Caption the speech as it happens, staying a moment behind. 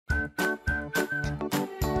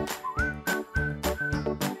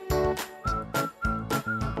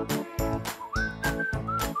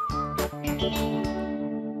In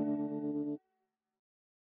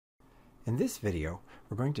this video,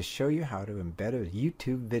 we're going to show you how to embed a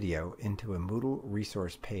YouTube video into a Moodle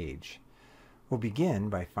resource page. We'll begin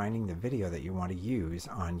by finding the video that you want to use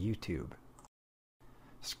on YouTube.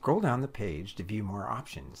 Scroll down the page to view more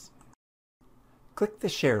options. Click the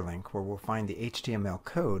share link where we'll find the HTML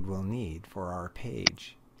code we'll need for our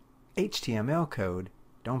page. HTML code,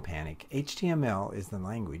 don't panic, HTML is the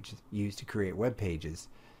language used to create web pages.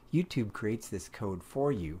 YouTube creates this code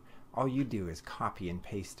for you. All you do is copy and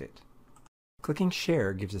paste it. Clicking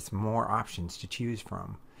share gives us more options to choose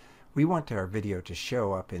from. We want our video to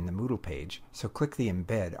show up in the Moodle page, so click the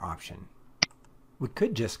Embed option. We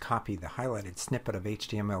could just copy the highlighted snippet of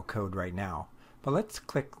HTML code right now, but let's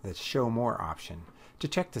click the Show More option to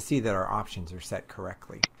check to see that our options are set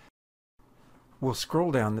correctly. We'll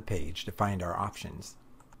scroll down the page to find our options.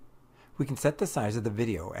 We can set the size of the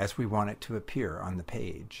video as we want it to appear on the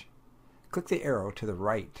page. Click the arrow to the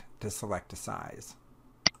right to select a size.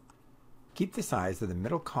 Keep the size of the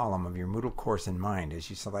middle column of your Moodle course in mind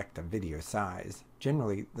as you select a video size.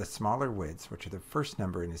 Generally, the smaller widths, which are the first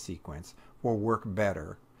number in the sequence, will work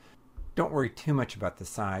better. Don't worry too much about the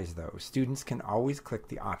size though. Students can always click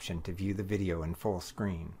the option to view the video in full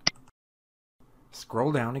screen.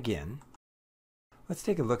 Scroll down again. Let's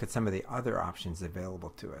take a look at some of the other options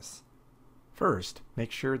available to us. First,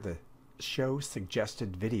 make sure the Show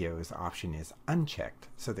Suggested Videos option is unchecked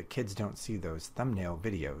so that kids don't see those thumbnail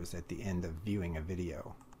videos at the end of viewing a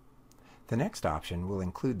video. The next option will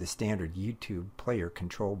include the standard YouTube player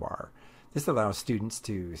control bar. This allows students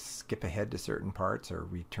to skip ahead to certain parts or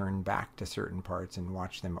return back to certain parts and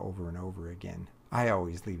watch them over and over again. I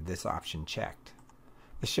always leave this option checked.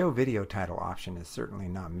 The Show Video Title option is certainly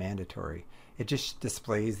not mandatory. It just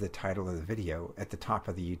displays the title of the video at the top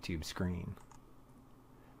of the YouTube screen.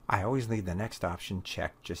 I always leave the next option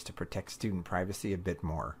checked just to protect student privacy a bit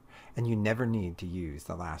more, and you never need to use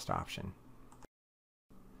the last option.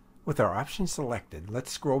 With our options selected,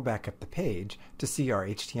 let's scroll back up the page to see our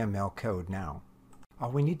HTML code now.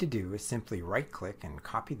 All we need to do is simply right-click and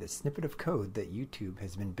copy the snippet of code that YouTube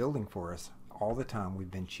has been building for us all the time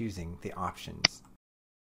we've been choosing the options.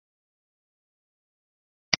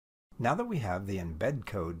 Now that we have the embed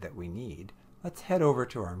code that we need, let's head over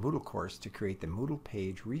to our Moodle course to create the Moodle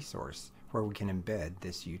page resource where we can embed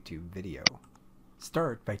this YouTube video.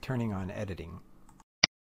 Start by turning on editing.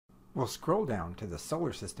 We'll scroll down to the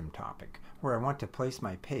solar system topic where I want to place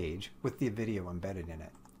my page with the video embedded in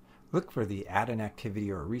it. Look for the Add an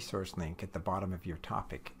Activity or Resource link at the bottom of your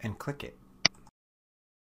topic and click it.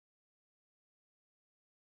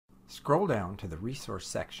 Scroll down to the resource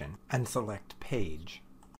section and select Page.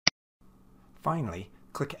 Finally,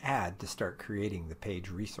 click Add to start creating the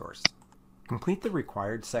page resource. Complete the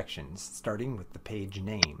required sections, starting with the page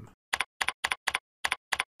name.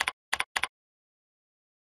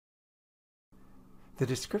 The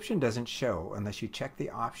description doesn't show unless you check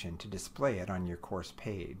the option to display it on your course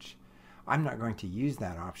page. I'm not going to use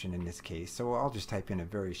that option in this case, so I'll just type in a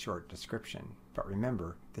very short description. But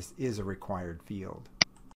remember, this is a required field.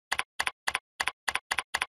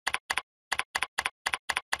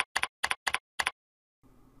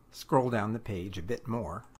 Scroll down the page a bit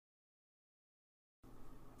more,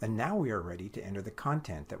 and now we are ready to enter the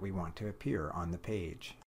content that we want to appear on the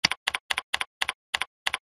page.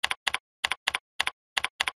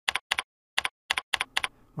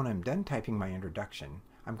 When I'm done typing my introduction,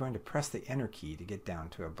 I'm going to press the Enter key to get down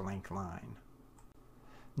to a blank line.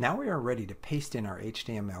 Now we are ready to paste in our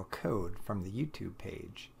HTML code from the YouTube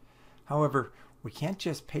page. However, we can't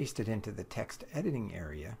just paste it into the text editing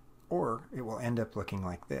area, or it will end up looking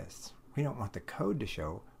like this. We don't want the code to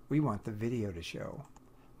show, we want the video to show.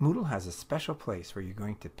 Moodle has a special place where you're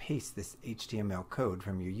going to paste this HTML code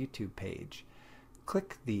from your YouTube page.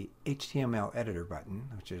 Click the HTML editor button,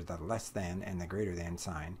 which is the less than and the greater than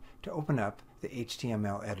sign, to open up the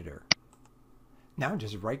HTML editor. Now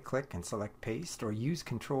just right-click and select Paste, or use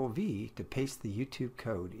Ctrl-V to paste the YouTube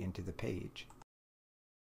code into the page.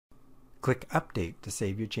 Click Update to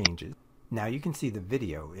save your changes. Now you can see the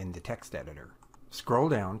video in the text editor. Scroll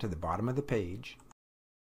down to the bottom of the page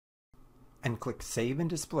and click Save and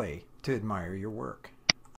Display to admire your work.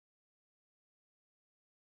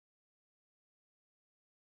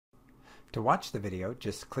 To watch the video,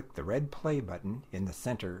 just click the red play button in the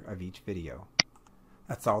center of each video.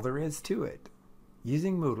 That's all there is to it.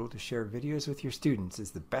 Using Moodle to share videos with your students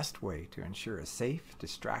is the best way to ensure a safe,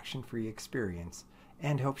 distraction-free experience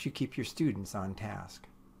and helps you keep your students on task.